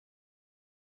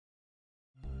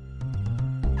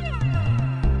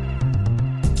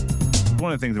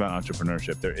one of the things about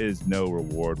entrepreneurship. There is no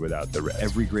reward without the risk.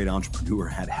 Every great entrepreneur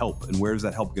had help. And where is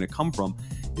that help going to come from?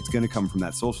 It's going to come from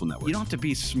that social network. You don't have to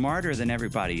be smarter than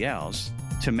everybody else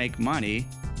to make money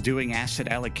doing asset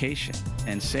allocation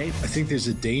and save. I think there's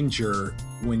a danger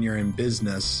when you're in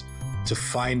business to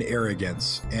find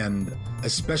arrogance, and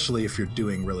especially if you're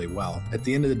doing really well. At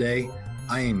the end of the day,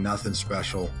 I ain't nothing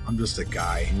special. I'm just a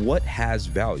guy. What has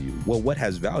value? Well, what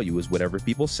has value is whatever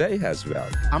people say has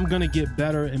value. I'm going to get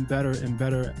better and better and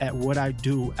better at what I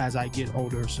do as I get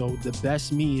older. So the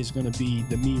best me is going to be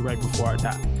the me right before I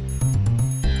die.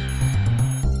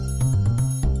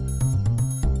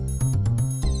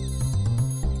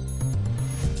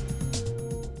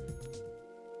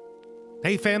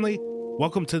 Hey, family.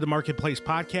 Welcome to the Marketplace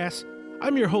Podcast.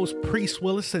 I'm your host, Priest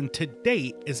Willis, and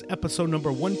today is episode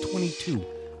number 122.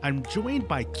 I'm joined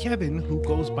by Kevin, who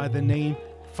goes by the name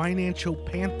Financial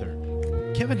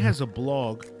Panther. Kevin has a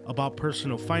blog about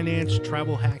personal finance,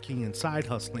 travel hacking, and side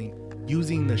hustling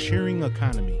using the sharing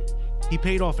economy. He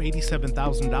paid off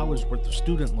 $87,000 worth of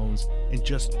student loans in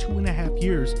just 2.5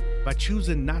 years by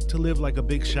choosing not to live like a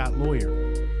big shot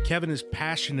lawyer. Kevin is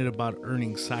passionate about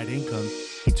earning side income.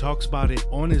 He talks about it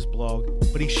on his blog,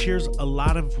 but he shares a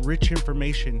lot of rich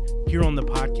information here on the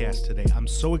podcast today. I'm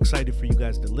so excited for you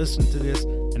guys to listen to this.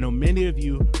 I know many of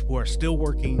you who are still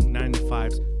working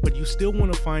 9-to-5s, but you still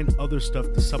want to find other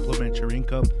stuff to supplement your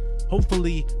income.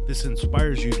 Hopefully, this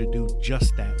inspires you to do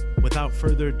just that. Without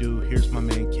further ado, here's my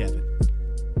man, Kevin.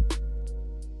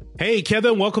 Hey,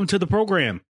 Kevin, welcome to the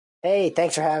program. Hey,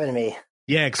 thanks for having me.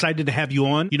 Yeah, excited to have you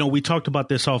on. You know, we talked about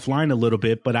this offline a little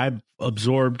bit, but I've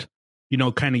absorbed,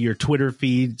 kind of your Twitter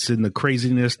feeds and the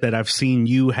craziness that I've seen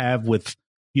you have with,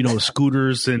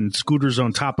 scooters and scooters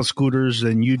on top of scooters,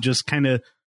 and you just kind of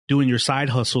doing your side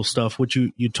hustle stuff, which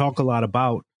you talk a lot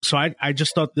about. So I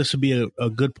just thought this would be a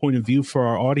good point of view for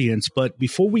our audience. But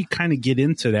before we kind of get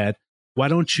into that, why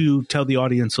don't you tell the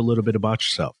audience a little bit about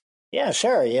yourself? Yeah,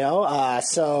 sure.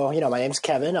 My name's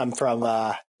Kevin. I'm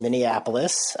from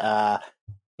Minneapolis.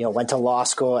 Went to law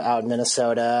school out in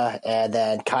Minnesota and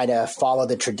then kind of followed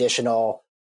the traditional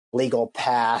legal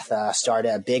path,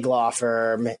 started a big law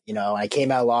firm. I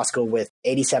came out of law school with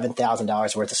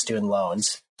 $87,000 worth of student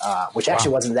loans, which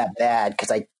actually wasn't that bad because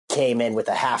I came in with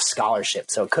a half scholarship.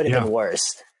 So it could have been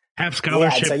worse. Half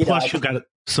scholarship, plus you got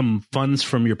some funds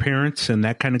from your parents and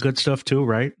that kind of good stuff too,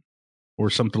 right?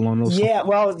 Or something along those lines? Yeah,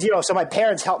 well, so my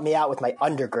parents helped me out with my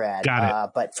undergrad. Got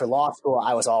it. But for law school,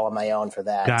 I was all on my own for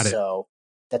that. Got it. So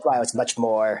that's why I was much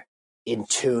more in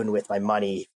tune with my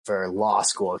money for law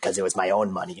school because it was my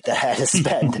own money that I had to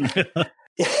spend.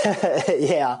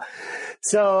 Yeah.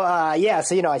 So,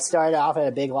 I started off at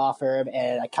a big law firm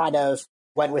and I kind of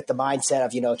went with the mindset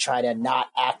of, trying to not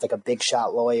act like a big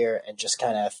shot lawyer and just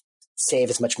kind of save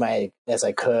as much money as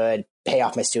I could, pay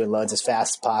off my student loans as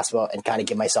fast as possible, and kind of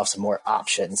give myself some more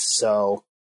options. So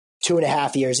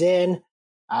 2.5 years in,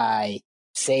 I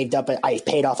saved up, I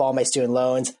paid off all my student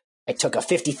loans. I took a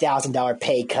 $50,000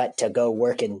 pay cut to go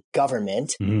work in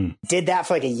government. Did that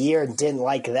for like a year and didn't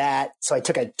like that. So I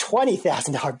took a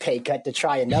 $20,000 pay cut to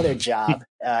try another job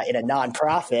in a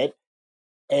nonprofit.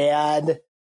 And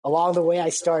along the way, I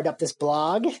started up this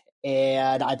blog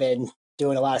and I've been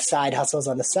doing a lot of side hustles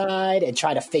on the side and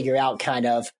trying to figure out kind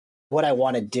of what I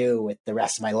want to do with the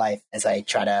rest of my life as I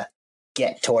try to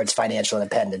get towards financial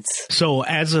independence. So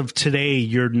as of today,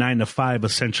 your 9-to-5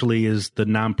 essentially is the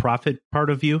nonprofit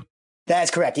part of you?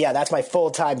 That's correct. Yeah, that's my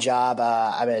full-time job.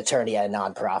 I'm an attorney at a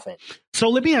nonprofit. So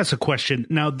let me ask a question.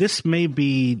 Now, this may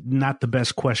be not the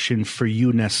best question for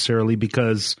you necessarily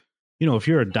because, if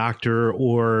you're a doctor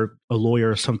or a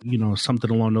lawyer or something, something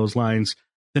along those lines,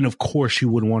 then of course you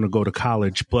wouldn't want to go to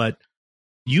college. But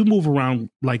you move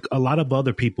around like a lot of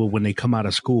other people when they come out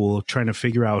of school trying to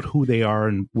figure out who they are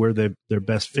and where their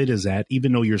best fit is at,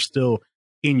 even though you're still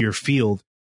in your field.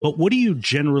 But what do you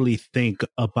generally think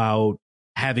about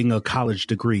having a college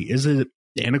degree? Is it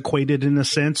antiquated in a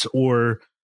sense, or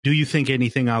do you think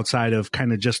anything outside of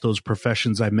kind of just those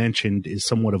professions I mentioned is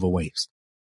somewhat of a waste?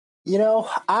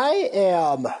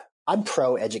 I'm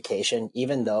pro education,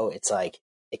 even though it's like,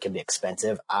 it can be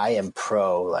expensive. I am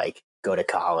pro go to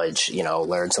college,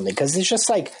 learn something, because there's just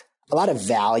like a lot of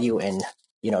value in,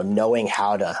 knowing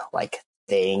how to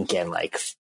think and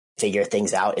figure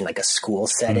things out in a school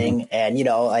setting. And,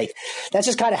 that's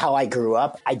just kind of how I grew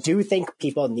up. I do think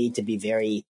people need to be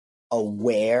very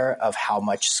aware of how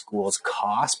much schools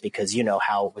cost because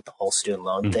how with the whole student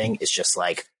loan thing is just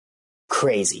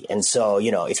crazy. And so,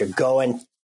 if you're going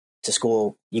to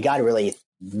school, you got to really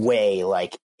weigh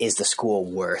is the school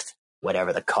worth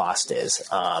whatever the cost is?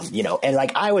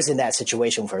 And I was in that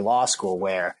situation for law school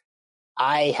where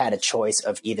I had a choice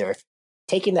of either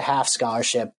taking the half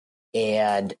scholarship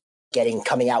and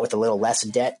coming out with a little less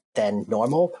debt than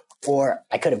normal, or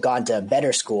I could have gone to a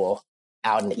better school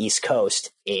out in the East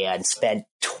Coast and spent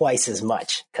twice as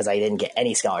much because I didn't get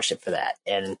any scholarship for that.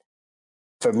 And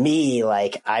for me,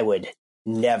 like, I would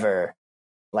never,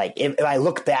 like, if I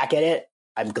look back at it,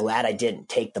 I'm glad I didn't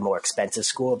take the more expensive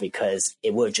school because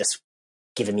it would have just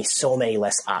given me so many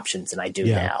less options than I do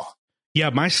now. Yeah,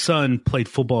 my son played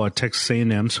football at Texas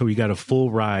A&M, so he got a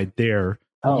full ride there,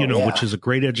 which is a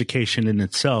great education in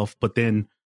itself. But then,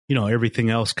 everything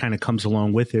else kind of comes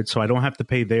along with it. So I don't have to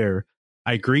pay there.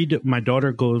 I agreed. My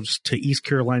daughter goes to East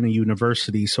Carolina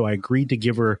University, so I agreed to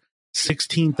give her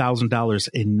 $16,000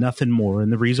 and nothing more.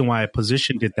 And the reason why I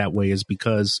positioned it that way is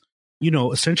because,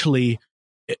 essentially,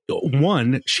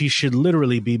 one, she should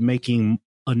literally be making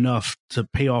enough to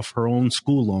pay off her own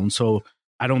school loan. So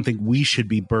I don't think we should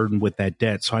be burdened with that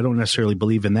debt. So I don't necessarily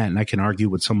believe in that. And I can argue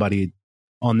with somebody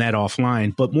on that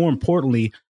offline. But more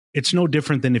importantly, it's no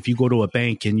different than if you go to a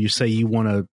bank and you say you want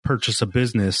to purchase a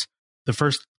business. The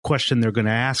first question they're going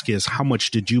to ask is, how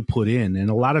much did you put in? And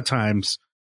a lot of times,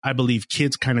 I believe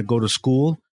kids kind of go to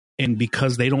school, and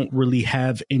because they don't really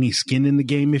have any skin in the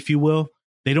game, if you will,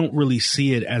 they don't really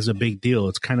see it as a big deal.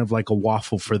 It's kind of like a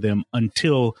waffle for them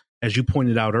until, as you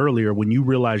pointed out earlier, when you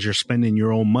realize you're spending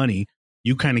your own money,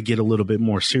 you kind of get a little bit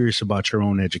more serious about your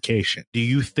own education. Do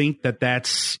you think that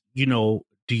that's, a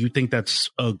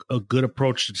good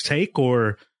approach to take?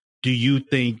 Or do you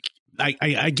think,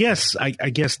 I guess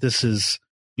this is,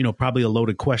 probably a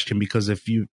loaded question, because if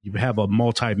you have a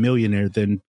multimillionaire,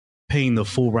 then paying the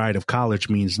full ride of college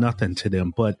means nothing to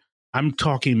them. But I'm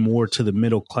talking more to the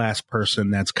middle class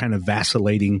person that's kind of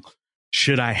vacillating.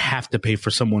 Should I have to pay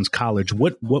for someone's college?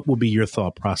 What would be your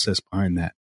thought process behind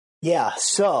that? Yeah.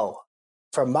 So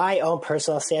from my own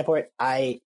personal standpoint,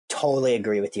 I totally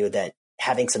agree with you that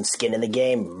having some skin in the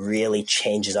game really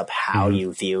changes up how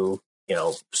you view,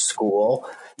 school.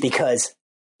 Because,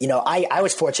 I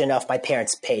was fortunate enough, my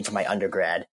parents paid for my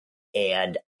undergrad,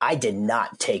 and I did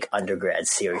not take undergrad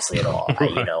seriously at all.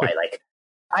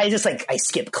 I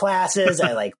skipped classes.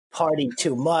 I partied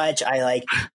too much. I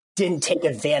didn't take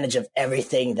advantage of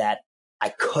everything that I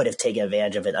could have taken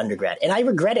advantage of in undergrad. And I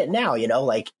regret it now,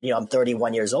 I'm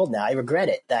 31 years old now. I regret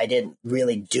it that I didn't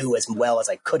really do as well as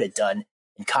I could have done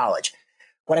in college.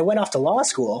 When I went off to law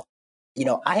school,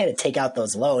 I had to take out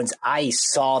those loans. I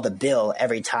saw the bill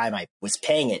every time I was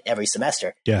paying it every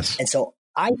semester. Yes. And so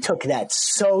I took that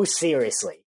so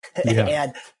seriously.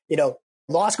 Yeah. And,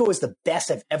 law school was the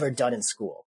best I've ever done in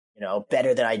school,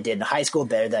 better than I did in high school,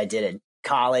 better than I did in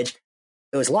college.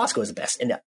 Law school was the best.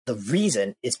 And the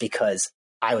reason is because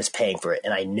I was paying for it,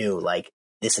 and I knew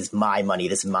this is my money.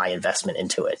 This is my investment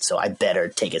into it. So I better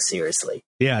take it seriously.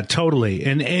 Yeah, totally.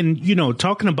 And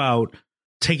talking about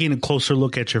taking a closer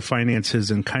look at your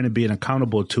finances and kind of being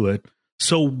accountable to it.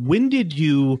 So when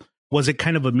was it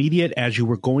kind of immediate as you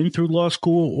were going through law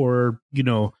school, or,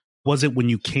 was it when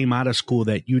you came out of school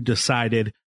that you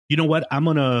decided, what, I'm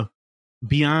going to,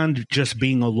 beyond just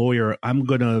being a lawyer, I'm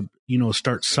going to,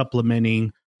 start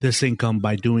supplementing this income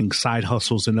by doing side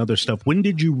hustles and other stuff? When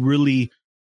did you really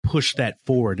push that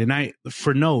forward? And I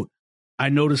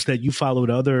noticed that you followed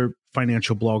other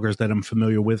financial bloggers that I'm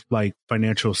familiar with, like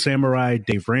Financial Samurai,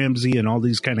 Dave Ramsey, and all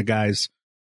these kind of guys.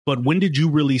 But when did you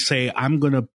really say, I'm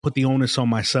going to put the onus on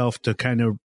myself to kind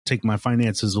of take my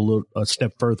finances a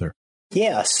step further?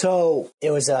 Yeah. So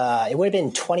it would have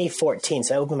been 2014.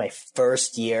 So that would be my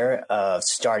first year of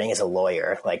starting as a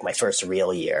lawyer, like my first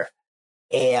real year.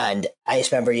 And I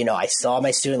just remember, I saw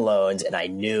my student loans and I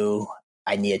knew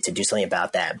I needed to do something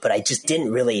about that, but I just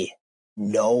didn't really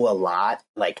know a lot,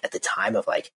 at the time, of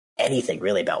anything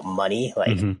really about money,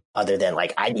 other than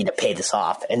I need to pay this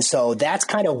off. And so that's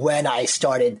kind of when I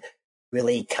started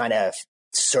really kind of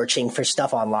searching for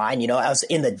stuff online. I was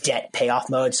in the debt payoff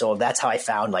mode. So that's how I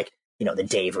found the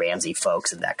Dave Ramsey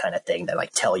folks and that kind of thing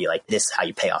that tell you this is how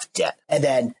you pay off debt. And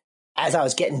then as I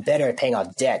was getting better at paying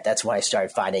off debt, that's when I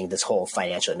started finding this whole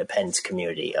financial independence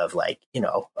community of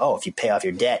if you pay off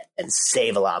your debt and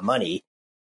save a lot of money,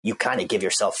 you kind of give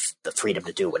yourself the freedom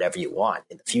to do whatever you want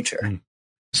in the future.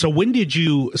 So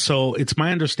so it's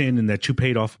my understanding that you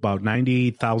paid off about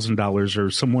 $98,000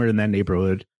 or somewhere in that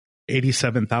neighborhood,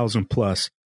 87,000 plus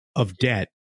of debt.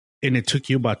 And it took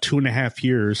you about 2.5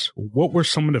 years. What were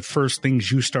some of the first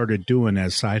things you started doing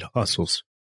as side hustles?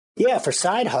 Yeah, for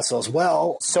side hustles.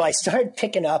 Well, so I started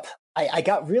picking up, I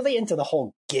got really into the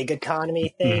whole gig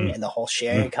economy thing and the whole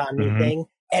sharing economy thing.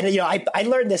 And, I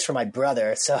learned this from my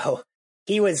brother. So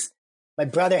my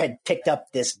brother had picked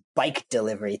up this bike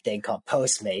delivery thing called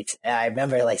Postmates. And I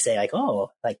remember saying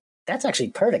that's actually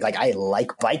perfect. Like, I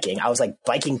like biking. I was like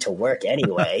biking to work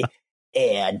anyway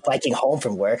and biking home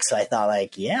from work. So I thought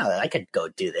like, yeah, I could go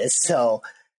do this. So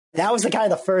that was the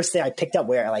kind of the first thing I picked up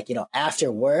where like,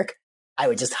 after work, I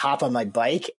would just hop on my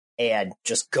bike and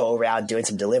just go around doing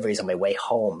some deliveries on my way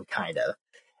home, kind of.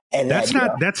 And that's then,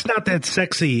 that's not that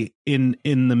sexy in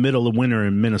the middle of winter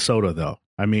in Minnesota, though.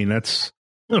 I mean, that's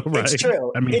right. It's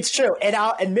true. I mean, it's true. And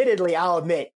I'll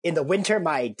admit, in the winter,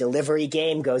 my delivery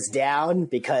game goes down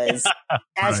because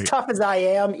as tough as I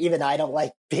am, even I don't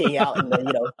like being out in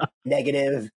the,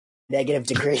 negative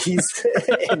degrees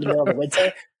in the middle of the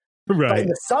winter. Right. But in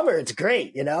the summer, it's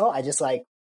great. I just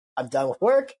I'm done with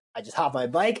work. I just hop on my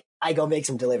bike. I go make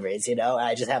some deliveries, and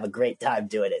I just have a great time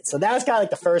doing it. So that was kind of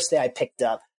like the first thing I picked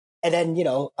up. And then,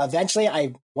 eventually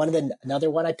another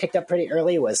one I picked up pretty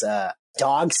early was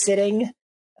dog sitting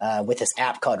with this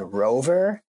app called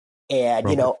Rover. And,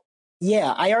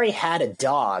 I already had a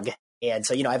dog. And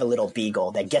so, I have a little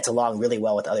beagle that gets along really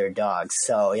well with other dogs.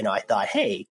 So, I thought,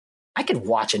 hey, I could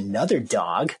watch another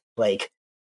dog. Like,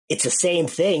 it's the same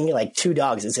thing. Like, 2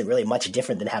 dogs isn't really much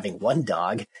different than having 1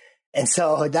 dog. And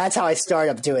so that's how I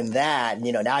started up doing that.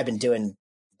 And, now I've been doing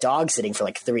dog sitting for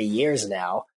like 3 years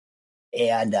now.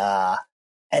 And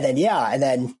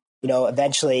then,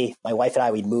 eventually my wife and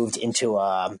I, we moved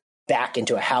back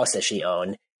into a house that she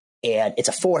owned, and it's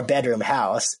a 4-bedroom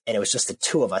house, and it was just the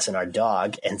 2 of us and our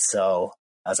dog. And so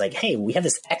I was like, hey, we have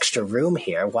this extra room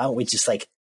here. Why don't we just like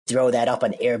throw that up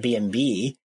on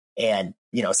Airbnb and,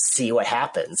 see what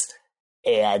happens?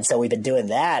 And so we've been doing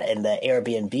that, and the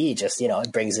Airbnb just,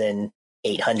 it brings in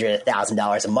 $800,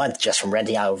 $1,000 a month just from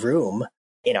renting out a room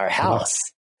in our house.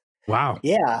 Wow.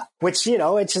 Yeah. Which,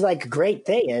 it's just like a great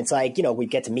thing. And it's like, we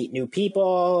get to meet new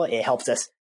people. It helps us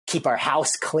keep our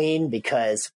house clean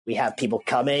because we have people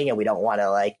coming and we don't want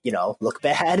to look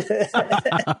bad. So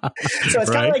it's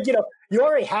kind of like, you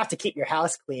already have to keep your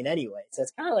house clean anyway. So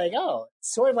it's kind of like,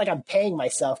 it's sort of like I'm paying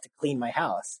myself to clean my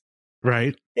house.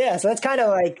 Right. Yeah. So that's kind of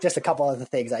like just a couple of the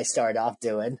things I started off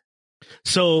doing.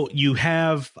 So you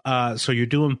have, so you're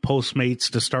doing Postmates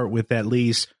to start with, at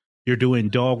least. You're doing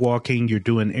dog walking, you're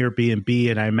doing Airbnb,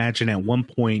 and I imagine at one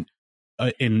point,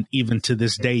 and even to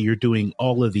this day, you're doing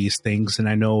all of these things. And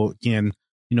I know, again,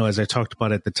 as I talked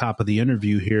about at the top of the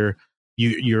interview here,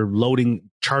 you're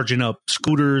charging up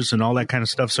scooters and all that kind of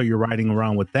stuff. So you're riding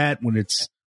around with that when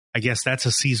I guess that's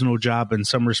a seasonal job in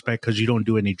some respect because you don't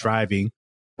do any driving,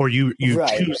 or you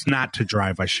right. choose not to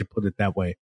drive, I should put it that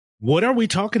way. What are we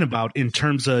talking about in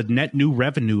terms of net new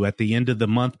revenue at the end of the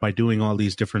month by doing all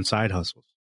these different side hustles?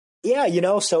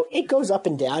 Yeah, so it goes up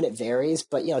and down. It varies.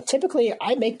 But, typically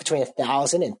I make between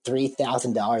 $1,000 and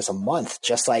 $3,000 a month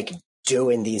just like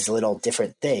doing these little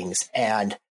different things.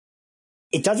 And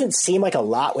it doesn't seem like a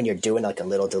lot when you're doing like a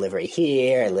little delivery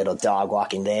here, a little dog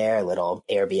walking there, a little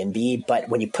Airbnb. But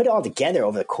when you put it all together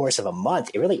over the course of a month,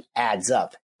 it really adds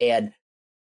up. And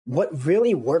what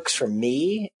really works for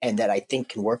me, and that I think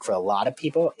can work for a lot of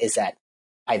people, is that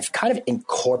I've kind of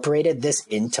incorporated this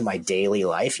into my daily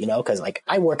life, because like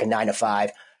I work a 9 to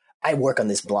 5, I work on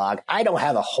this blog. I don't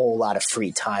have a whole lot of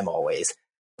free time always,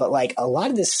 but like a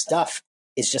lot of this stuff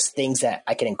is just things that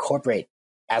I can incorporate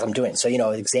as I'm doing. So,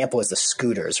 an example is the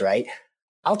scooters, right?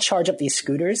 I'll charge up these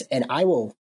scooters and I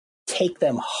will take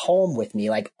them home with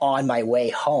me, like on my way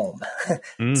home.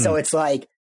 So it's like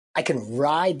I can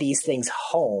ride these things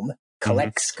home,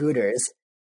 collect scooters,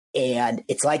 and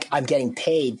it's like I'm getting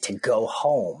paid to go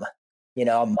home,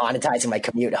 I'm monetizing my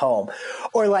commute home.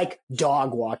 Or like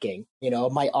dog walking,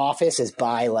 my office is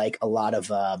by like a lot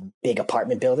of big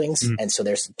apartment buildings. And so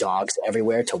there's dogs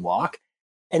everywhere to walk.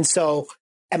 And so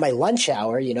at my lunch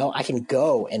hour, I can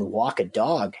go and walk a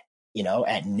dog,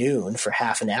 at noon for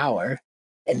half an hour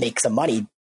and make some money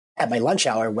at my lunch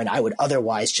hour when I would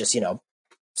otherwise just,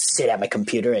 sit at my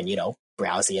computer and,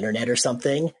 browse the internet or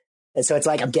something. And so it's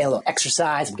like I'm getting a little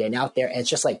exercise, I'm getting out there, and it's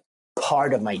just like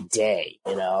part of my day,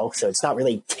 So it's not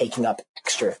really taking up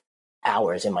extra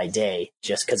hours in my day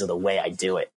just because of the way I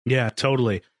do it. Yeah,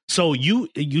 totally. So you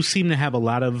seem to have a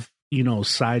lot of,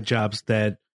 side jobs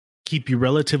that keep you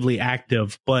relatively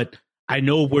active, but I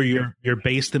know where you're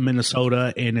based in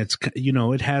Minnesota, and it's,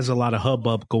 it has a lot of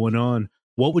hubbub going on.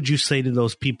 What would you say to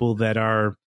those people that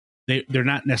they're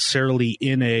not necessarily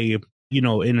in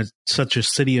such a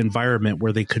city environment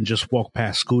where they can just walk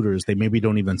past scooters? They maybe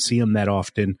don't even see them that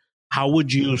often. How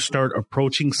would you start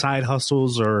approaching side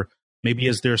hustles? Or maybe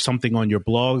is there something on your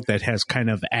blog that has kind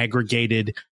of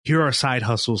aggregated, here are side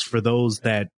hustles for those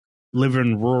that live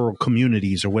in rural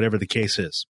communities or whatever the case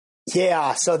is?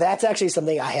 Yeah. So that's actually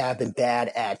something I have been bad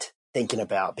at thinking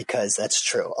about, because that's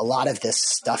true. A lot of this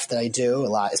stuff that I do,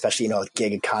 especially,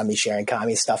 gig economy, sharing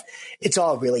economy stuff, it's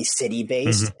all really city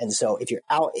based. Mm-hmm. And so if you're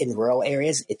out in rural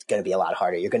areas, it's going to be a lot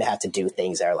harder. You're going to have to do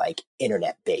things that are like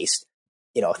internet based.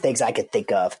 Things I could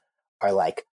think of are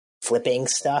like flipping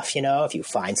stuff, if you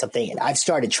find something. And I've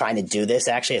started trying to do this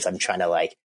actually, as I'm trying to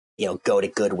go to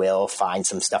Goodwill, find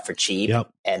some stuff for cheap,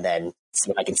 and then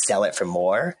see if I can sell it for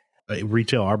more.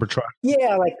 Retail arbitrage.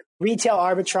 Yeah, like retail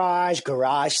arbitrage,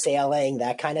 garage sailing,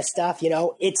 that kind of stuff.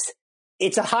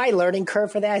 It's a high learning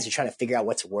curve for that as you're trying to figure out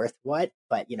what's worth what.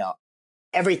 But,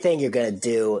 everything you're going to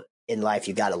do in life,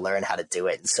 you got to learn how to do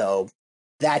it. And so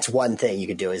that's one thing you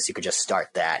could do, is you could just start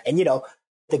that. And,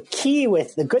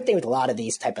 the good thing with a lot of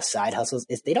these type of side hustles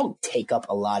is they don't take up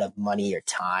a lot of money or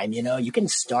time. You can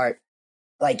start,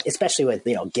 like, especially with,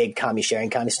 gig economy, sharing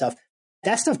economy stuff.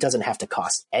 That stuff doesn't have to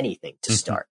cost anything to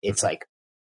start. It's like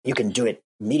you can do it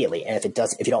immediately. And if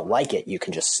you don't like it, you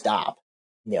can just stop.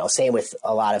 Same with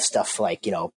a lot of stuff like,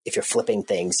 if you're flipping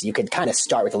things, you can kind of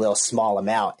start with a little small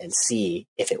amount and see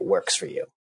if it works for you.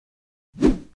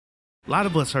 A lot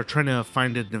of us are trying to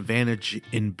find an advantage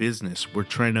in business. We're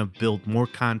trying to build more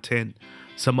content.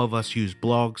 Some of us use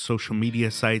blogs, social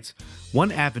media sites.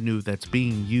 One avenue that's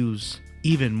being used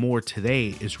even more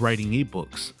today is writing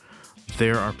ebooks.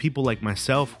 There are people like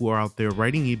myself who are out there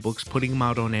writing ebooks, putting them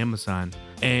out on Amazon.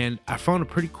 And I found a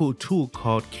pretty cool tool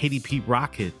called KDP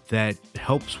Rocket that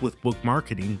helps with book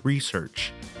marketing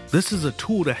research. This is a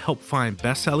tool to help find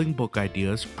best-selling book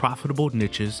ideas, profitable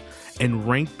niches, and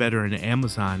rank better in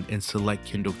Amazon and select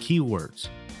Kindle keywords.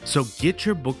 So get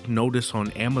your book noticed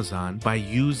on Amazon by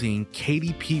using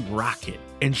KDP Rocket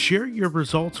and share your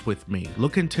results with me.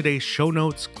 Look in today's show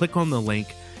notes, click on the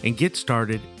link, and get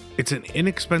started. It's an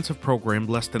inexpensive program,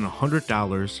 less than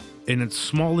 $100, and it's a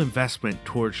small investment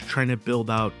towards trying to build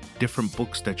out different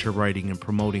books that you're writing and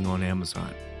promoting on Amazon.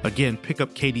 Again, pick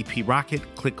up KDP Rocket,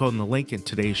 click on the link in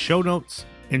today's show notes,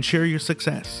 and share your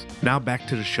success. Now back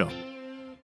to the show.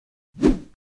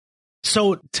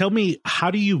 So tell me, how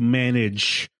do you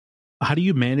manage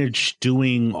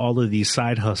doing all of these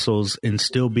side hustles and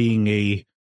still being a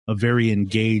very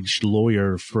engaged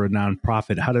lawyer for a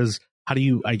nonprofit?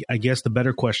 I guess the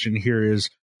better question here is,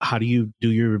 how do you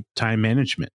do your time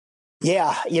management?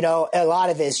 Yeah, a lot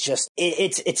of it's just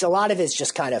a lot of it's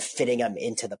just kind of fitting them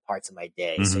into the parts of my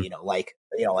day. Mm-hmm. So like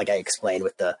I explained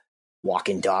with the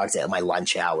walking dogs at my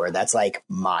lunch hour, that's like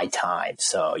my time.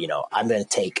 So I'm going to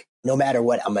take, no matter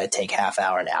what, I'm going to take half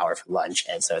hour, an hour for lunch,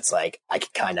 and so it's like I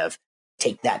could kind of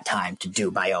take that time to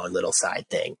do my own little side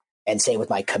thing. And same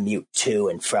with my commute to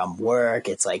and from work,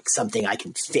 it's like something I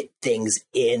can fit things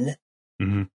in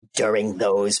during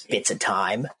those bits of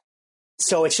time.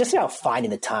 So it's just about finding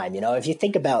the time. If you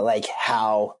think about like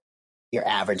how your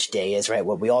average day is, right?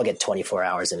 Well, we all get 24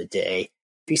 hours in a day.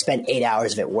 If you spend 8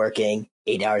 hours of it working,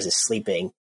 8 hours of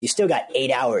sleeping, you still got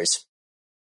 8 hours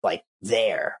like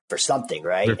there for something,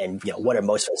 right? Sure. And what are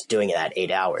most of us doing in that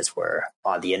 8 hours? We're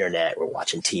on the internet, we're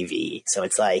watching TV. So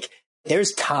it's like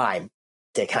there's time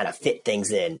to kind of fit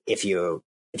things in if you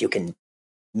can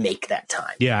make that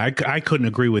time. Yeah, I couldn't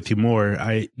agree with you more.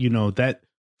 That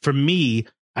for me,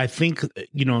 I think,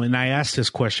 and I asked this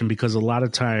question because a lot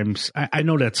of times I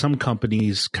know that some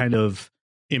companies kind of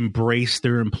embrace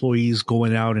their employees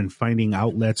going out and finding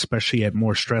outlets, especially at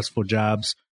more stressful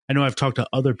jobs. I know I've talked to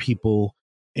other people,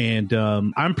 and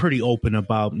I'm pretty open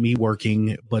about me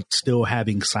working, but still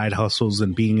having side hustles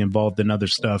and being involved in other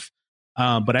stuff.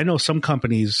 But I know some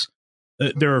companies,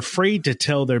 they're afraid to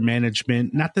tell their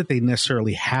management, not that they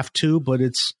necessarily have to, but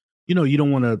it's, you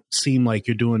don't want to seem like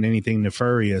you're doing anything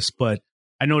nefarious. But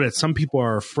I know that some people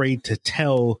are afraid to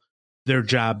tell their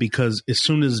job because as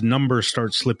soon as numbers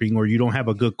start slipping or you don't have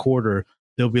a good quarter,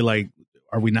 they'll be like,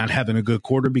 are we not having a good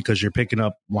quarter because you're picking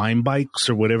up Lime bikes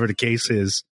or whatever the case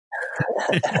is?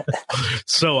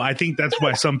 So I think that's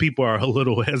why some people are a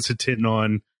little hesitant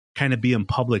on kind of being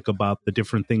public about the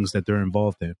different things that they're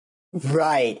involved in.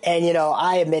 Right. And,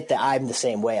 I admit that I'm the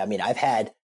same way. I mean, I've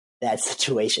had that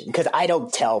situation because I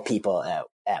don't tell people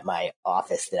at my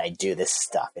office that I do this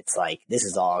stuff. It's like, this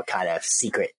is all kind of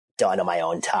secret, done on my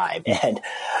own time. And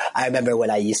I remember when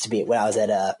I was at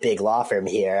a big law firm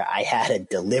here, I had a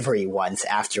delivery once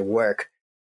after work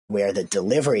where the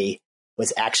delivery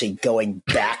was actually going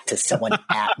back to someone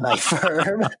at my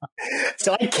firm.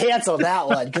 So I canceled that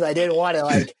one because I didn't want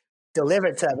to deliver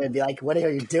it to them and be like, what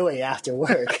are you doing after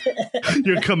work?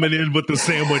 You're coming in with the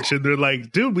sandwich and they're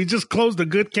like, dude, we just closed a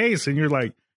good case. And you're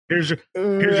like, here's your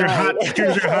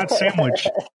hot sandwich.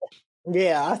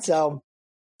 Yeah. So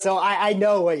I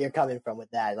know where you're coming from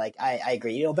with that. Like, I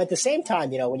agree, but at the same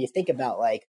time, when you think about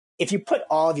if you put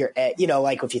all of your,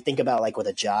 like if you think about like with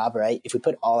a job, right? If we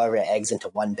put all of our eggs into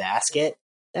one basket,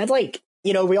 that's like,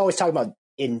 we always talk about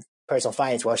in personal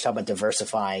finance, we always talk about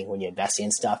diversifying when you're investing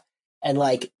in stuff. And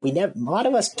like a lot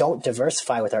of us don't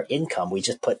diversify with our income. We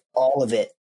just put all of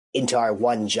it into our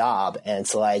one job. And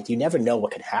it's like, you never know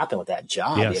what could happen with that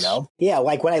job, Yes. Yeah.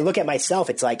 Like when I look at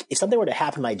myself, it's like, if something were to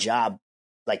happen to my job,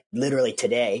 like literally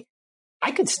today,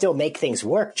 I could still make things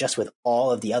work just with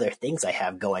all of the other things I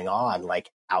have going on, like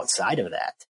outside of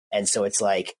that. And so it's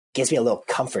like, gives me a little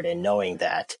comfort in knowing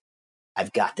that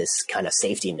I've got this kind of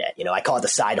safety net. I call it the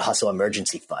side hustle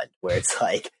emergency fund, where it's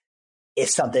like, if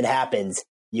something happens,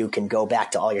 you can go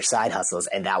back to all your side hustles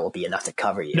and that will be enough to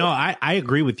cover you. No, I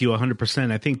agree with you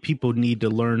 100%. I think people need to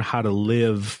learn how to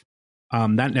live,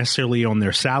 not necessarily on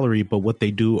their salary, but what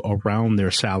they do around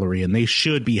their salary. And they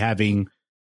should be having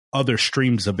other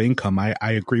streams of income. I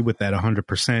agree with that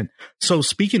 100%. So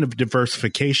speaking of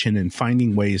diversification and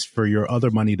finding ways for your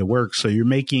other money to work, so you're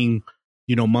making,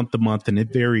 month to month, and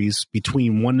it varies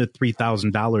between $1,000 to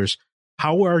 $3,000.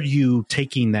 How are you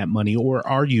taking that money, or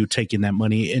are you taking that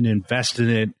money and investing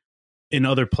it in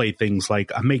other playthings?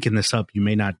 Like, I'm making this up, you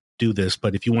may not do this,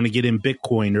 but if you want to get in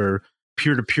Bitcoin or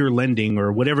peer-to-peer lending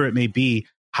or whatever it may be,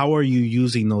 how are you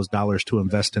using those dollars to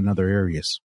invest in other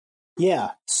areas?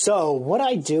 Yeah. So what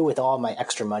I do with all my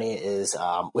extra money is,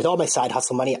 with all my side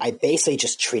hustle money, I basically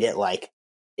just treat it like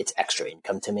it's extra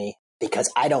income to me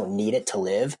because I don't need it to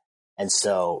live. And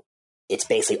so it's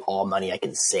basically all money I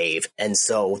can save. And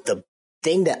so the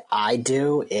thing that I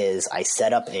do is I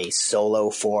set up a solo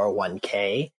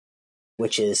 401k,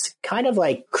 which is kind of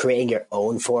like creating your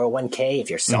own 401k if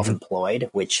you're self-employed,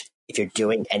 which if you're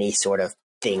doing any sort of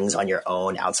things on your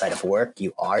own outside of work,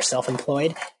 you are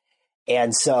self-employed.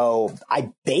 And so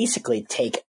I basically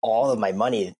take all of my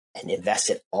money and invest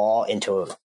it all into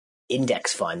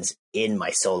index funds in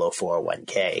my solo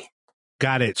 401k.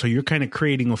 Got it. So you're kind of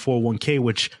creating a 401k,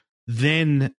 which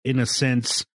then in a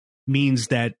sense means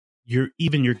that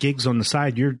even your gigs on the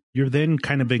side, you're then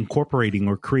kind of incorporating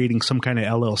or creating some kind of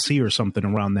LLC or something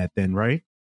around that then, right?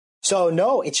 So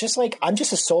no, it's just like, I'm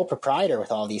just a sole proprietor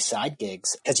with all these side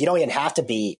gigs because you don't even have to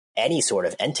be any sort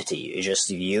of entity. You just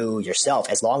yourself,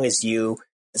 as long as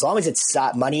it's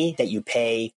money that you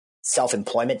pay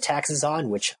self-employment taxes on,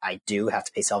 which I do have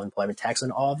to pay self-employment tax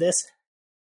on all of this.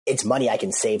 It's money I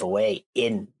can save away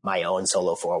in my own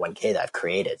solo 401k that I've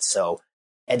created. So,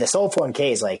 and the solo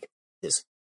 401k is like this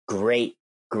great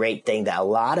thing that a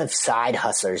lot of side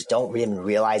hustlers don't even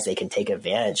realize they can take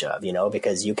advantage of,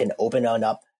 because you can open it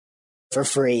up for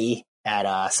free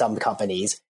at some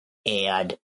companies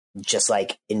and just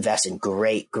like invest in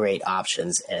great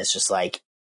options. And it's just like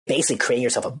basically creating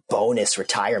yourself a bonus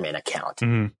retirement account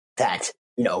that,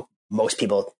 most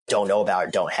people don't know about or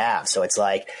don't have. So it's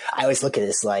like, I always look at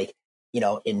this like,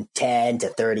 in 10 to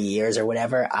 30 years or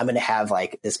whatever, I'm going to have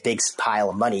like this big pile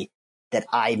of money that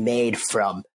I made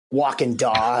from walking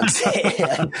dogs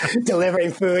and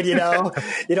delivering food, you know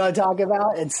what I'm talking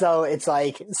about? And so it's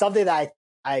like something that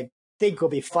I think will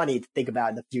be funny to think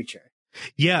about in the future.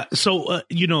 Yeah. So,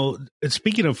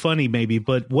 speaking of funny, maybe,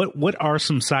 but what are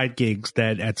some side gigs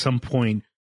that at some point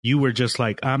you were just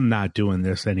like, I'm not doing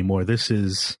this anymore. This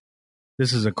is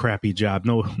a crappy job.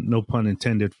 No pun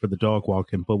intended for the dog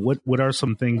walking, but what are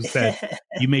some things that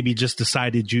you maybe just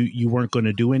decided you weren't going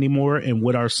to do anymore? And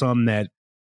what are some that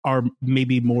are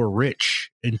maybe more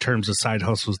rich in terms of side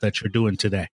hustles that you're doing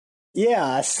today?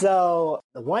 Yeah. So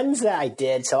the ones that I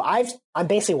did, so I'm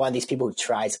basically one of these people who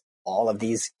tries all of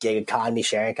these gig economy,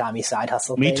 sharing economy, side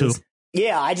hustle Me things. too.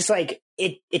 Yeah. I just like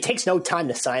it takes no time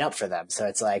to sign up for them. So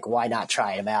it's like, why not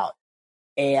try them out?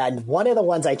 And one of the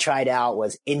ones I tried out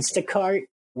was Instacart,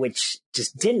 which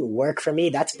just didn't work for me.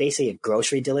 That's basically a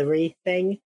grocery delivery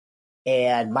thing.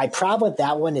 And my problem with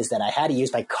that one is that I had to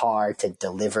use my car to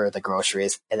deliver the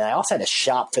groceries. And I also had to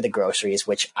shop for the groceries,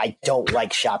 which I don't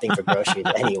like shopping for groceries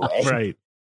anyway. Right.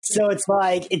 So it's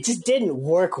like, it just didn't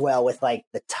work well with like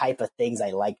the type of things I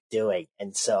like doing.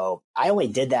 And so I only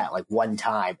did that like one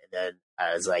time. And then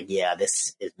I was like, yeah,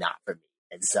 this is not for me.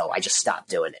 And so I just stopped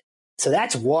doing it. So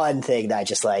that's one thing that I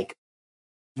just like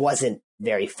wasn't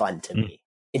very fun to me.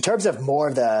 In terms of more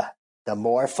of the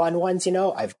more fun ones,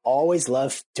 I've always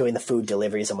loved doing the food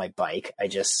deliveries on my bike. I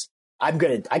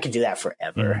could do that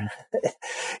forever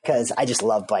because I just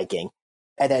love biking.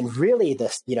 And then really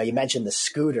you mentioned the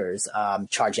scooters,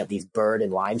 charging up these Bird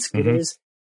and Lime scooters.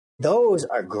 Those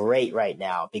are great right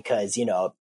now because,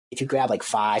 if you grab like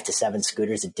 5 to 7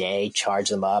 scooters a day, charge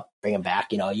them up, bring them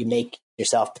back, you make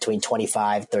yourself between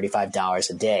 $25, $35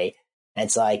 a day. And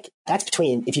it's like,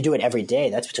 if you do it every day,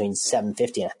 that's between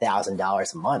 $750 and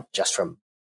 $1,000 a month just from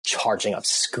charging up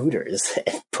scooters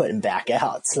and putting back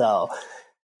out. So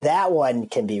that one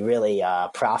can be really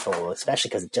profitable, especially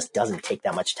because it just doesn't take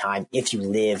that much time if you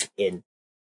live in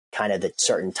kind of the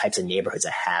certain types of neighborhoods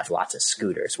that have lots of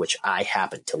scooters, which I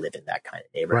happen to live in that kind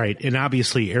of neighborhood. Right. And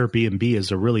obviously Airbnb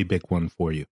is a really big one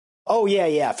for you. Oh,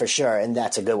 yeah, for sure. And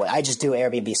that's a good one. I just do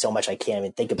Airbnb so much I can't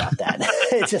even think about that.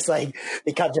 It's just like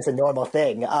become just a normal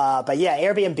thing. But yeah,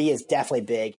 Airbnb is definitely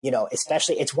big,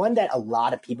 especially it's one that a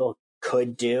lot of people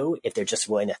could do if they're just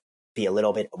willing to be a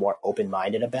little bit more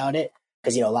open-minded about it.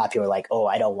 Because, a lot of people are like, oh,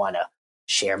 I don't want to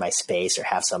share my space or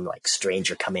have some like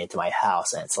stranger come into my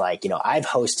house. And it's like, I've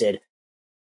hosted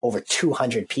over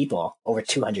 200 people, over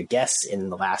 200 guests in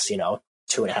the last,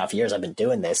 2.5 years I've been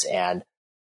doing this. And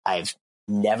I've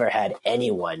never had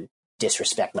anyone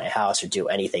disrespect my house or do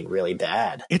anything really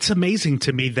bad. It's amazing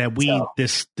to me that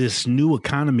this new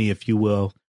economy, if you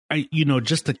will,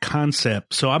 just the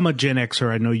concept. So I'm a Gen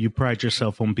Xer. I know you pride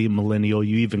yourself on being millennial.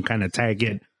 You even kind of tag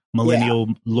it millennial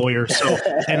lawyer. So,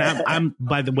 and I'm,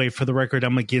 by the way, for the record,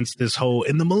 I'm against this whole,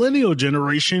 and the millennial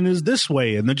generation is this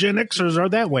way and the Gen Xers are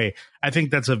that way. I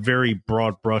think that's a very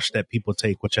broad brush that people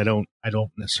take, which I don't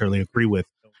necessarily agree with.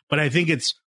 But I think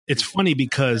it's funny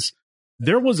because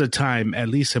there was a time, at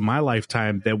least in my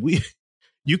lifetime, that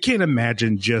you can't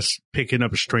imagine just picking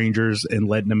up strangers and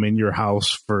letting them in your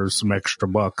house for some extra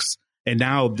bucks. And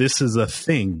now this is a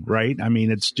thing, right? I mean,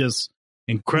 it's just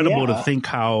incredible to think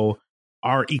how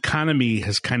our economy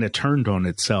has kind of turned on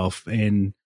itself.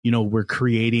 And, we're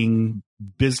creating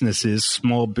businesses,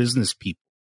 small business people,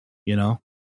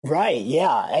 Right.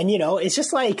 Yeah. And, it's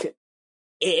just like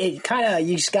it kind of,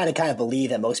 you just got to kind of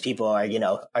believe that most people are,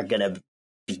 are going to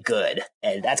be good.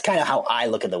 And that's kind of how I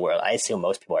look at the world. I assume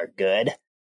most people are good.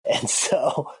 And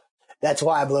so that's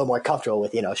why I'm a little more comfortable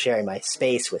with, sharing my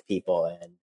space with people.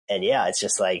 And yeah, it's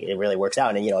just like, it really works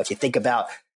out. And, if you think about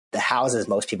the houses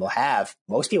most people have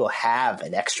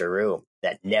an extra room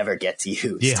that never gets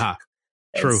used. Yeah.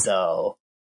 True. And so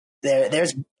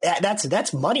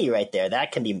that's money right there.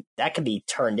 That can be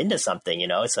turned into something,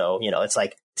 so, it's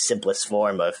like the simplest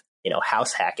form of,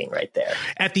 house hacking right there.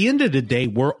 At the end of the day,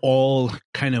 we're all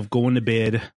kind of going to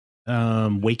bed,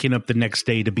 waking up the next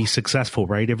day to be successful,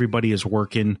 right? Everybody is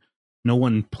working. No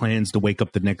one plans to wake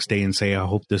up the next day and say, I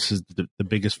hope this is the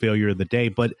biggest failure of the day.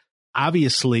 But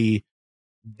obviously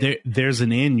there's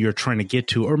an end you're trying to get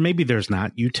to, or maybe there's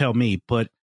not, you tell me, but,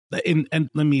 and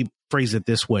let me phrase it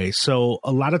this way. So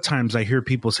a lot of times I hear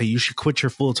people say, you should quit your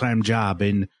full-time job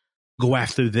and go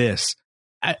after this.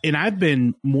 And I've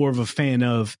been more of a fan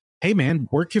of, hey man,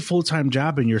 work your full-time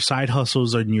job and your side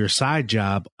hustles and your side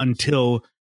job until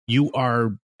you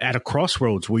are at a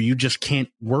crossroads where you just can't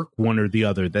work one or the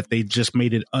other, that they just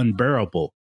made it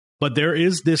unbearable. But there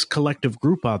is this collective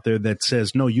group out there that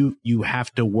says, no, you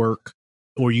have to work,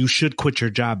 or you should quit your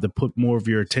job to put more of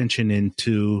your attention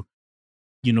into,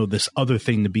 this other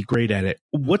thing to be great at it.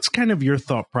 What's kind of your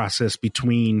thought process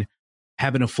between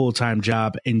having a full-time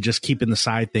job and just keeping the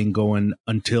side thing going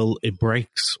until it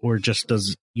breaks, or just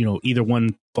does, either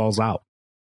one falls out?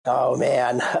 Oh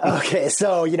man. Okay.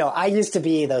 So, I used to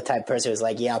be the type of person who's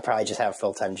like, yeah, I'll probably just have a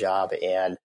full-time job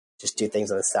and just do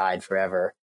things on the side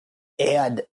forever.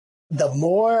 And the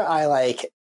more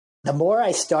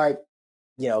I start,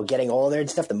 getting older and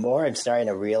stuff, the more I'm starting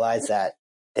to realize that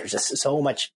there's just so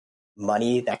much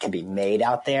money that can be made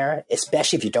out there,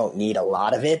 especially if you don't need a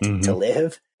lot of it to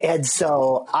live. And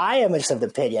so I am just of the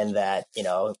opinion that,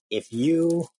 if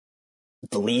you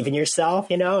believe in yourself,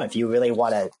 if you really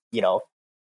want to,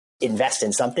 invest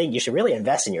in something, you should really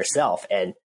invest in yourself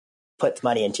and put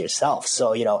money into yourself.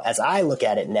 So, as I look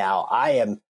at it now,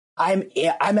 I'm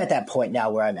at that point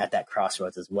now where I'm at that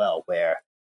crossroads as well, where,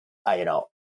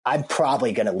 I'm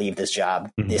probably going to leave this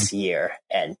job this year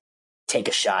and take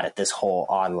a shot at this whole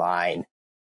online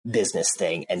business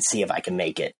thing and see if I can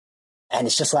make it. And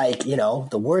it's just like,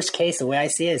 the worst case, the way I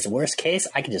see it is the worst case,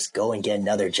 I can just go and get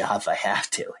another job if I have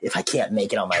to, if I can't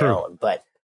make it on my own. But,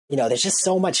 there's just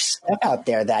so much stuff out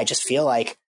there that I just feel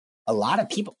like a lot of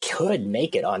people could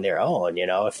make it on their own,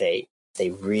 if they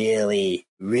really,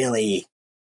 really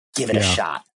give it a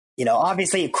shot.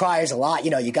 Obviously it requires a lot,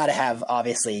 you got to have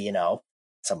obviously,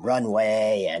 some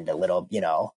runway and a little,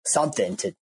 something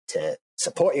to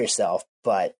support yourself.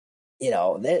 But,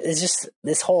 there's just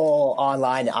this whole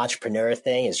online entrepreneur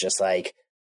thing is just like,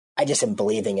 I just am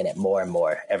believing in it more and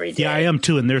more every day. Yeah, I am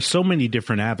too. And there's so many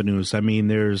different avenues. I mean,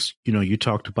 there's, you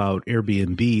talked about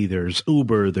Airbnb, there's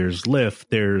Uber, there's Lyft,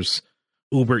 there's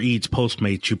Uber Eats,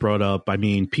 Postmates you brought up. I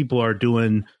mean, people are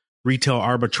doing retail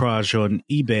arbitrage on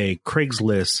eBay,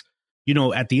 Craigslist.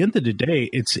 at the end of the day,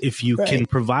 it's if you can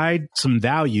provide some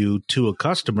value to a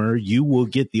customer, you will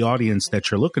get the audience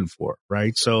that you're looking for,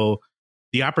 right? So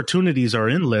the opportunities are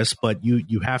endless, but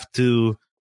you have to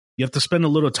spend a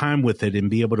little time with it and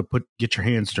be able to get your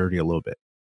hands dirty a little bit.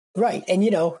 Right. And,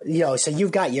 so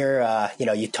you've got your,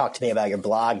 you talked to me about your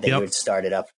blog that you had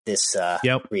started up this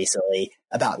recently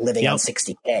about living on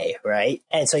 $60K, right?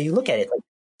 And so you look at it like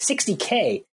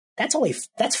 $60K, that's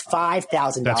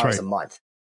 $5,000 a month.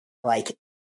 Like,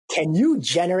 can you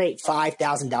generate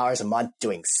 $5,000 a month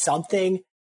doing something?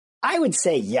 I would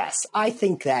say yes. I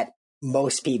think that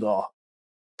most people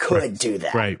could do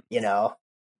that, right?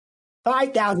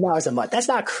 $5,000 a month. That's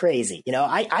not crazy.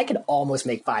 I could almost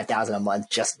make $5,000 a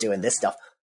month just doing this stuff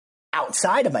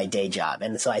outside of my day job.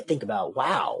 And so I think about,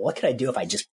 wow, what could I do if I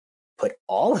just put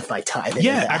all of my time into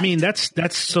that? I mean, that's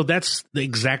the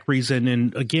exact reason.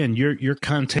 And again, your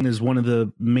content is one of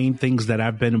the main things that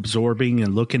I've been absorbing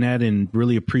and looking at and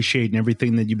really appreciating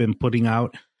everything that you've been putting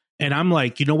out. And I'm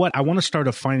like, you know what? I want to start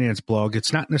a finance blog.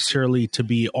 It's not necessarily to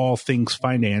be all things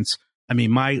finance. I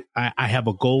mean, I have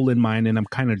a goal in mind and I'm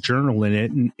kind of journaling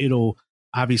it, and it'll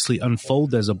obviously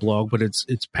unfold as a blog, but it's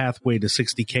pathway to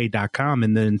 60K.com.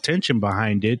 And the intention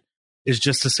behind it is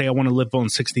just to say, I want to live on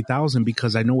 60,000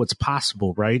 because I know it's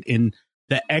possible. Right. And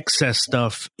the excess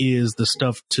stuff is the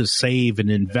stuff to save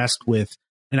and invest with.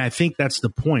 And I think that's the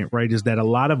point, right? Is that a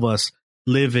lot of us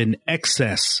live in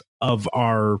excess of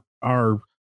our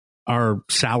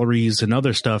salaries and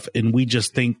other stuff. And we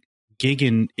just think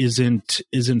gigging isn't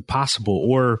possible,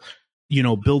 or,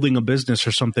 building a business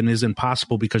or something isn't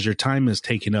possible because your time is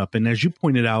taken up. And as you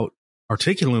pointed out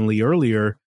articulately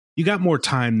earlier, you got more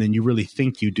time than you really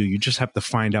think you do. You just have to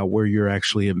find out where you're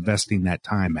actually investing that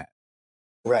time at.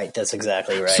 Right. That's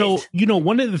exactly right. So,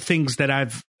 one of the things that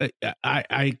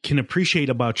I can appreciate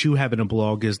about you having a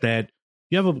blog is that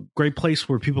you have a great place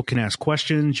where people can ask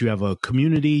questions. You have a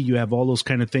community, you have all those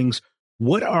kind of things.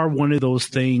 What are one of those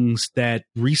things that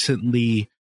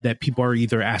recently that people are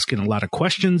either asking a lot of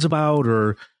questions about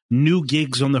or new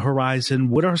gigs on the horizon?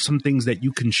 What are some things that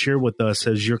you can share with us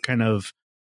as you're kind of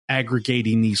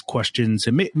aggregating these questions?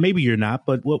 And maybe you're not,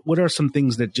 but what are some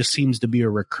things that just seems to be a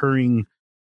recurring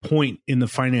point in the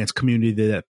finance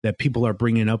community that people are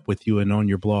bringing up with you and on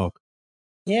your blog?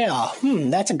 Yeah,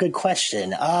 that's a good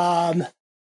question.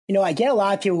 I get a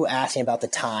lot of people asking about the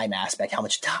time aspect. How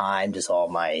much time does all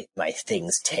my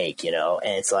things take, and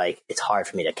it's like, it's hard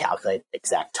for me to calculate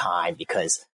exact time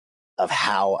because of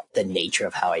the nature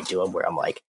of how I do them, where I'm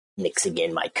like mixing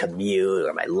in my commute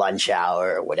or my lunch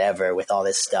hour or whatever with all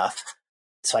this stuff.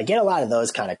 So I get a lot of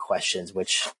those kind of questions,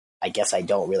 which I guess I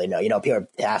don't really know. People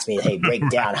ask me, hey, break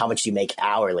down how much you make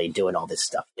hourly doing all this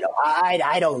stuff.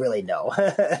 I don't really know.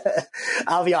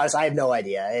 I'll be honest. I have no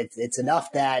idea. It's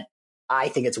enough that I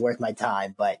think it's worth my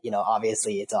time, but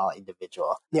obviously it's all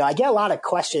individual. I get a lot of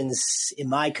questions in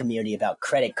my community about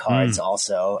credit cards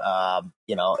also. I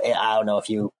don't know if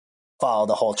you follow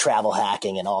the whole travel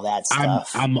hacking and all that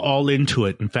stuff. I'm all into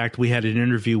it. In fact, we had an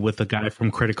interview with a guy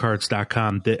from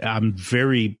creditcards.com that I'm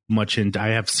very much into. I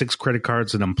have 6 credit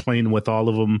cards and I'm playing with all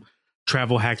of them.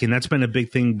 Travel hacking, that's been a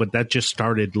big thing, but that just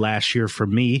started last year for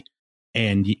me.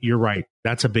 And you're right.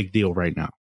 That's a big deal right now.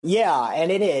 Yeah,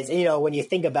 and it is. When you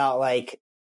think about like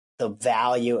the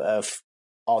value of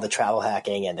all the travel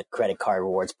hacking and the credit card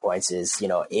rewards points is,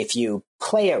 if you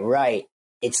play it right,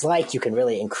 it's like you can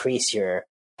really increase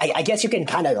I guess you can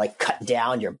kind of like cut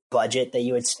down your budget that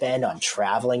you would spend on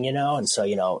traveling, and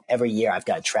so, every year I've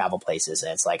got to travel places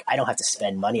and it's like, I don't have to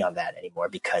spend money on that anymore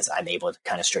because I'm able to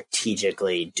kind of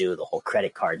strategically do the whole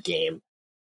credit card game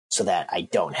so that I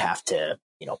don't have to,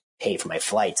 pay for my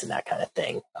flights and that kind of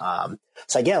thing.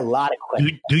 So I get a lot of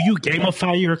questions. Do you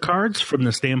gamify your cards from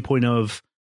the standpoint of,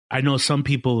 I know some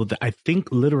people that I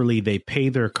think literally they pay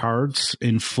their cards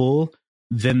in full,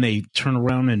 then they turn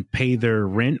around and pay their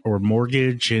rent or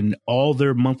mortgage and all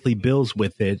their monthly bills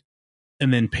with it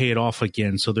and then pay it off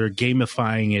again. So they're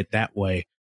gamifying it that way.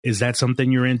 Is that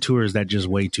something you're into, or is that just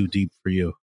way too deep for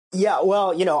you? Yeah,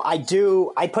 well,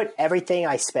 I put everything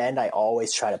I spend, I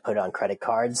always try to put it on credit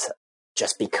cards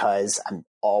just because I'm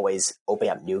always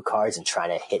opening up new cards and trying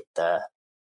to hit the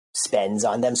spends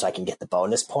on them so I can get the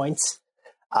bonus points.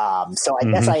 So I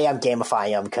guess I am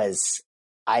gamifying them because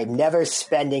I'm never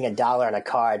spending $1 on a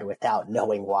card without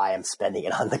knowing why I'm spending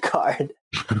it on the card.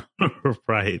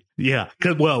 Right. Yeah.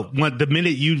 The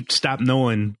minute you stop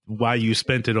knowing why you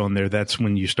spent it on there, that's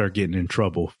when you start getting in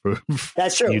trouble.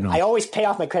 That's true. I always pay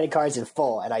off my credit cards in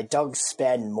full and I don't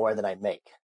spend more than I make.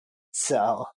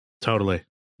 So totally.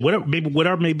 What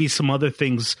are maybe some other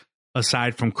things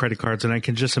aside from credit cards? And I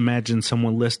can just imagine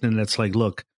someone listening that's like,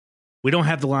 look, we don't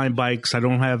have the line bikes, I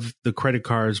don't have the credit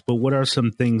cards, but what are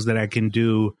some things that I can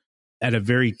do at a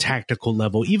very tactical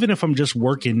level, even if I'm just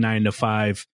working 9 to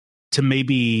 5, to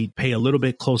maybe pay a little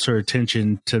bit closer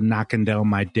attention to knocking down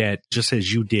my debt, just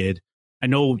as you did? I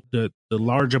know the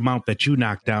large amount that you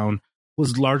knocked down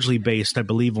was largely based, I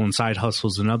believe, on side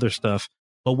hustles and other stuff.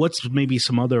 But what's maybe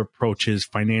some other approaches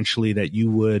financially that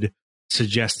you would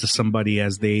suggest to somebody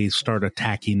as they start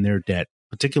attacking their debt?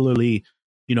 Particularly,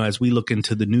 as we look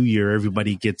into the new year,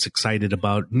 everybody gets excited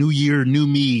about new year, new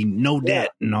me, no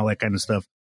debt, and all that kind of stuff.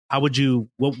 What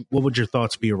would your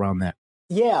thoughts be around that?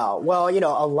 Yeah, well,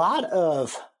 a lot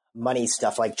of money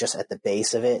stuff, like just at the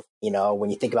base of it, when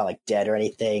you think about like debt or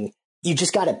anything, you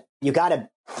gotta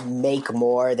make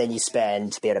more than you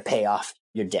spend to be able to pay off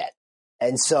your debt.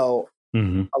 And so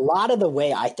a lot of the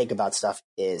way I think about stuff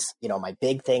is, my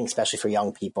big thing, especially for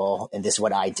young people, and this is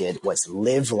what I did, was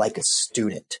live like a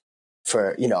student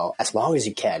for, as long as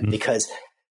you can, because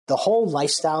the whole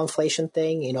lifestyle inflation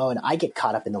thing, and I get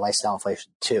caught up in the lifestyle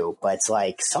inflation too, but it's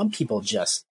like some people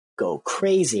just go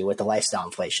crazy with the lifestyle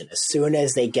inflation. As soon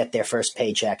as they get their first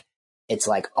paycheck, it's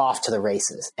like off to the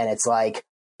races. And it's like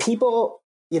people,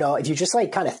 if you just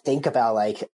like kind of think about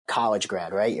like college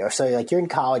grad, right? So like you're in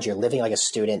college, you're living like a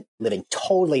student, living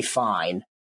totally fine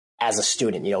as a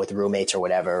student, with roommates or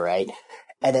whatever, right?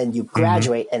 And then you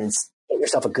graduate and get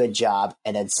yourself a good job.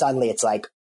 And then suddenly it's like,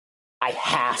 I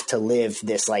have to live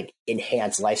this like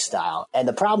enhanced lifestyle. And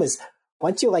the problem is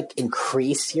once you like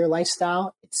increase your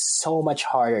lifestyle, it's so much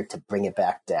harder to bring it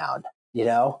back down,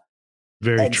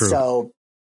 Very true. So,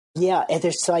 yeah. And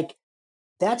there's like,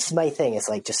 that's my thing. It's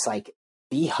like, just like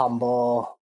be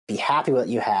humble, be happy with what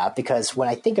you have. Because when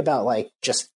I think about like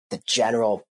just the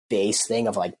general base thing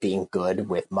of like being good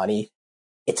with money,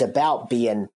 it's about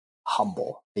being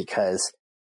humble, because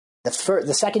the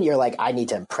second you're like, I need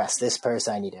to impress this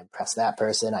person, I need to impress that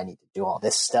person, I need to do all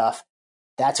this stuff,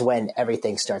 that's when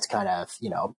everything starts kind of,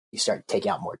 you start taking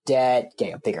out more debt,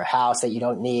 getting a bigger house that you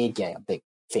don't need, getting a big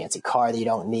fancy car that you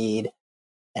don't need,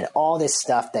 and all this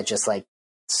stuff that just like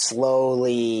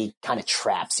slowly kind of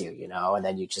traps you, and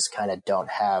then you just kind of don't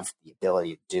have the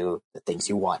ability to do the things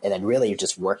you want. And then really you're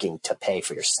just working to pay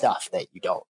for your stuff that you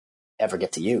don't ever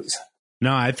get to use.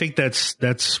 No, I think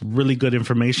that's really good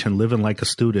information, living like a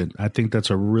student. I think that's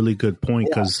a really good point,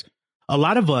 because a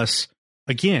lot of us,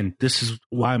 again, this is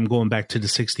why I'm going back to the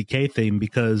 60K thing,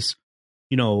 because,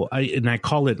 I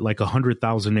call it like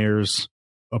 100,000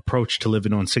 approach to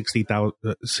living on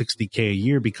 60K a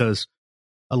year, because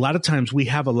a lot of times we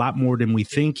have a lot more than we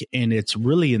think, and it's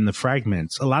really in the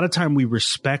fragments. A lot of time we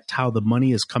respect how the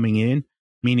money is coming in,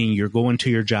 meaning you're going to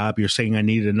your job, you're saying I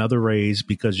need another raise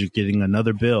because you're getting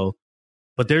another bill.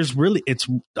 But it's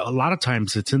a lot of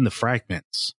times it's in the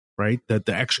fragments, right? That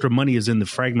the extra money is in the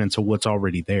fragments of what's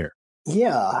already there.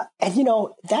 Yeah. And,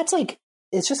 that's like,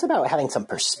 it's just about having some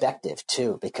perspective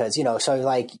too, because, so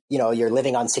like, you're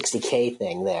living on 60K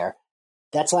thing there.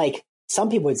 That's like, some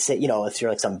people would say, if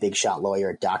you're like some big shot lawyer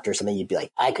or doctor or something, you'd be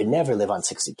like, I could never live on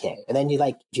 60K. And then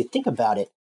if you think about it,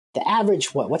 the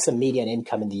average, what's the median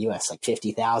income in the US? Like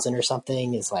 50,000 or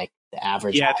something is like the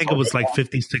average. Yeah, I think it was like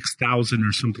 56,000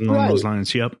 or something along those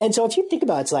lines. Yep. And so if you think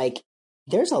about it, it's like,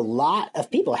 there's a lot of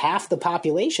people, half the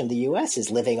population of the US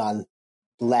is living on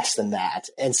less than that.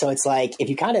 And so it's like, if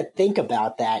you kind of think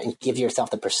about that and give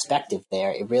yourself the perspective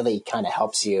there, it really kind of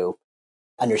helps you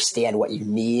understand what you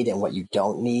need and what you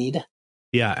don't need.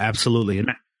 Yeah, absolutely. And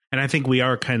I think we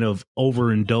are kind of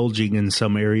overindulging in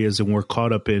some areas, and we're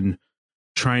caught up in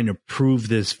trying to prove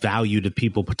this value to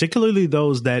people, particularly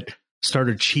those that start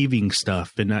achieving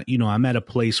stuff. And, I'm at a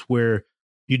place where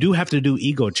you do have to do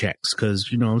ego checks, because,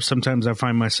 sometimes I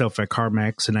find myself at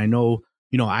CarMax, and I know,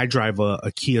 I drive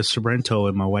a Kia Sorento,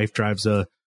 and my wife drives a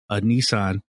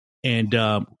Nissan, and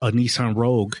a Nissan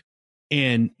Rogue.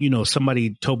 And,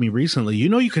 somebody told me recently,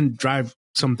 you can drive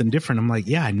something different. I'm like,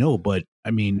 yeah, I know. But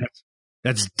I mean,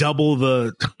 that's double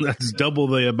the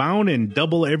amount and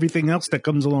double everything else that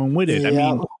comes along with it. Yeah. I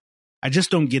mean, I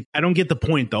don't get the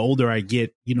point. The older I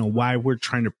get, why we're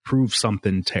trying to prove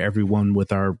something to everyone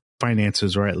with our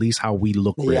finances, or at least how we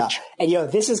look rich. Yeah.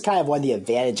 And, this is kind of one of the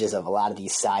advantages of a lot of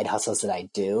these side hustles that I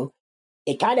do.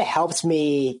 It kind of helps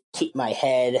me keep my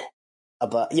head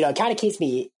above, it kind of keeps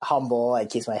me humble and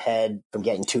keeps my head from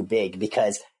getting too big,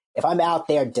 because if I'm out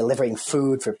there delivering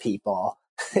food for people,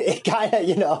 it kind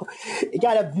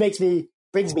of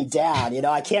brings me down.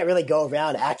 I can't really go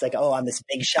around and act like, oh, I'm this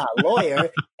big shot lawyer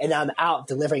and I'm out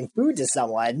delivering food to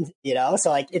someone, So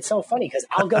like, it's so funny, because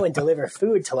I'll go and deliver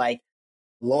food to like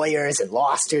lawyers and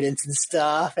law students and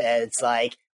stuff. And it's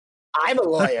like, I'm a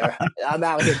lawyer. I'm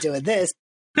out here doing this.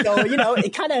 So,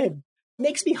 it kind of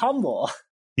makes me humble.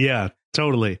 Yeah,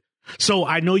 totally. So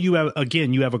I know you have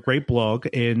a great blog,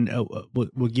 and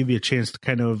we'll give you a chance to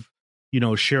kind of,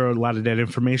 share a lot of that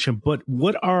information. But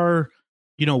what are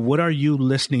you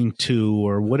listening to,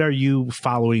 or what are you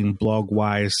following blog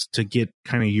wise to get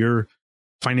kind of your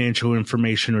financial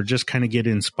information, or just kind of get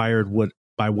inspired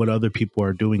by what other people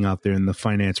are doing out there in the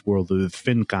finance world, or the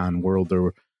FinCon world,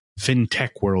 or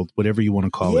fintech world, whatever you want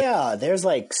to call it? Yeah, there's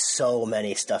like so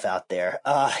many stuff out there.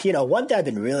 One that I've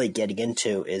been really getting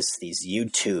into is these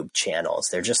YouTube channels.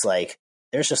 They're just like,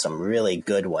 there's just some really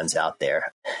good ones out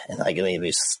there. And like, let me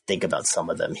just think about some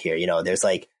of them here. There's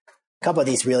like a couple of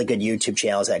these really good YouTube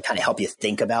channels that kind of help you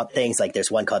think about things. Like there's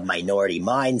one called Minority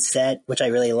Mindset, which I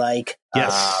really like.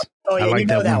 Yes. I like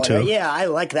that one too. Right? Yeah, I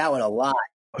like that one a lot.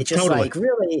 It's just totally. like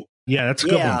really. Yeah, that's a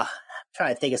good one. I'm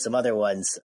trying to think of some other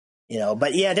ones.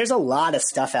 But yeah, there's a lot of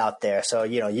stuff out there. So,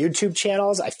 YouTube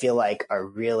channels, I feel like are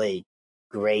really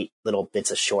great little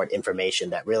bits of short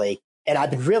information that really, and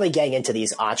I've been really getting into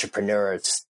these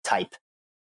entrepreneurs type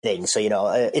things. So,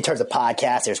 in terms of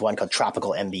podcasts, there's one called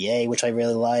Tropical MBA, which I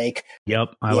really like.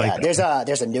 Yep. I like that.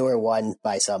 There's a newer one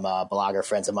by some blogger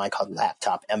friends of mine called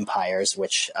Laptop Empires,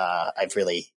 which I've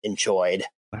really enjoyed.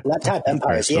 Laptop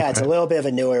Empires. Yeah, okay. It's a little bit of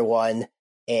a newer one.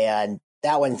 And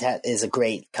that one is a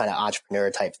great kind of entrepreneur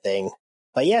type thing.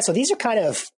 But yeah, so these are kind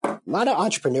of a lot of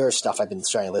entrepreneur stuff I've been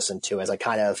starting to listen to as I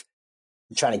kind of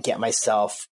trying to get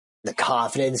myself the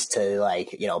confidence to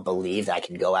believe that I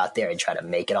can go out there and try to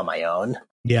make it on my own.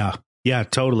 Yeah. Yeah,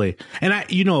 totally. And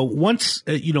once,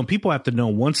 people have to know,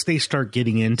 once they start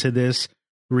getting into this,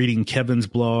 reading Kevin's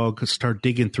blog, start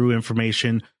digging through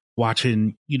information,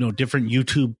 watching, different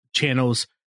YouTube channels,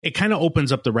 it kind of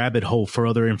opens up the rabbit hole for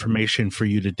other information for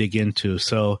you to dig into.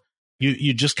 So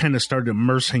you just kind of start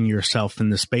immersing yourself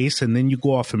in the space, and then you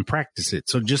go off and practice it.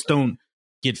 So just don't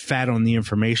get fat on the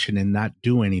information and not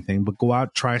do anything, but go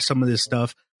out, try some of this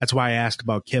stuff. That's why I asked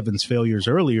about Kevin's failures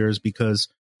earlier, is because,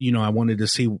 I wanted to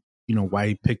see, why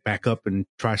he picked back up and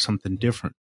try something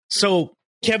different. So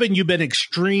Kevin, you've been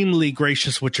extremely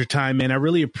gracious with your time, man. I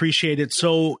really appreciate it.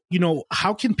 So,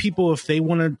 how can people, if they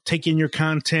want to take in your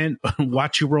content,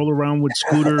 watch you roll around with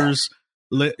scooters,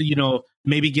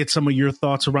 maybe get some of your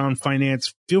thoughts around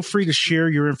finance, feel free to share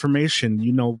your information,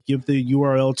 give the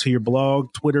URL to your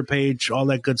blog, Twitter page, all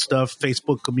that good stuff,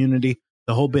 Facebook community,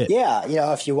 the whole bit. Yeah.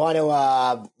 If you want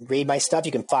to read my stuff,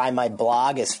 you can find my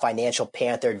blog is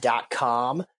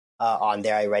financialpanther.com. On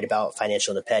there, I write about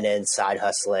financial independence, side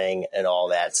hustling, and all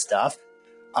that stuff.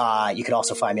 You can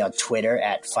also find me on Twitter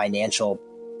at Financial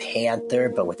Panther,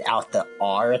 but without the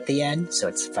R at the end. So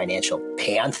it's Financial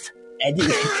Panth. And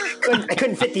I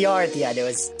couldn't fit the R at the end. It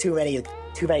was too many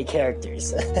characters.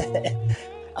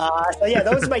 So yeah,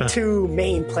 those are my two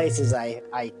main places I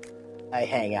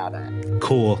hang out at.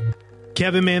 Cool.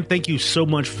 Kevin, man, thank you so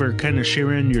much for kind of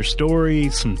sharing your story,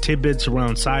 some tidbits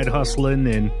around side hustling,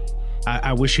 and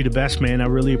I wish you the best, man. I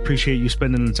really appreciate you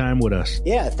spending the time with us.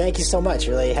 Yeah, thank you so much.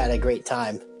 Really had a great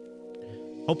time.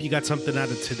 Hope you got something out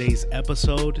of today's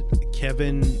episode.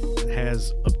 Kevin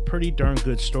has a pretty darn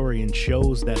good story and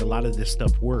shows that a lot of this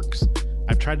stuff works.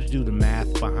 I've tried to do the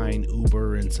math behind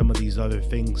Uber and some of these other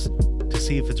things to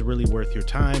see if it's really worth your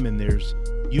time. And there's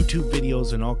YouTube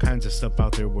videos and all kinds of stuff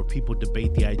out there where people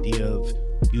debate the idea of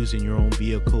using your own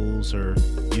vehicles or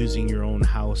using your own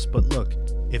house. But look,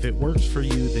 if it works for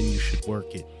you, then you should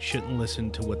work it. You shouldn't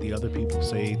listen to what the other people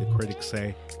say, the critics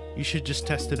say. You should just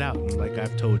test it out. And like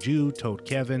I've told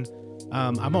Kevin,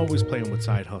 I'm always playing with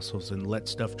side hustles and let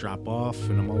stuff drop off,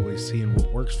 and I'm always seeing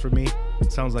what works for me.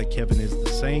 It sounds like Kevin is the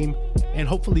same, and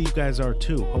hopefully you guys are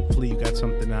too. Hopefully you got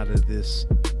something out of this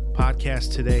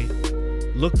podcast today.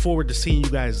 Look forward to seeing you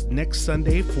guys next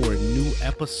Sunday for a new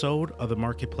episode of the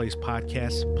Marketplace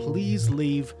Podcast. Please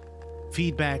leave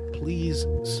feedback. Please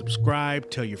subscribe,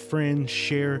 tell your friends,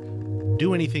 share,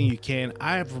 do anything you can.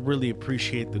 I really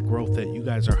appreciate the growth that you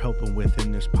guys are helping with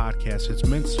in this podcast. It's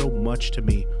meant so much to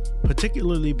me,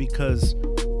 particularly because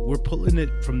we're pulling it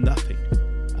from nothing.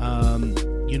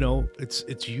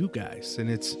 It's you guys, and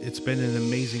it's been an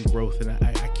amazing growth, and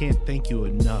I can't thank you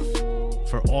enough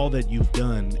for all that you've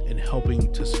done in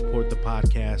helping to support the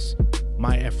podcast,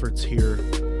 my efforts here.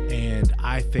 And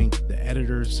I thank the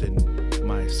editors and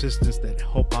my assistants that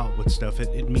help out with stuff.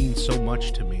 It means so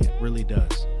much to me. It really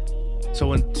does.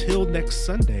 So until next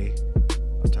Sunday,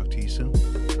 I'll talk to you soon.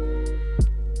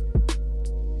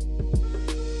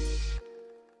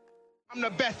 I'm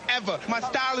the best ever. My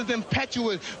style is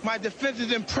impetuous. My defense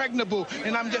is impregnable.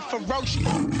 And I'm just ferocious.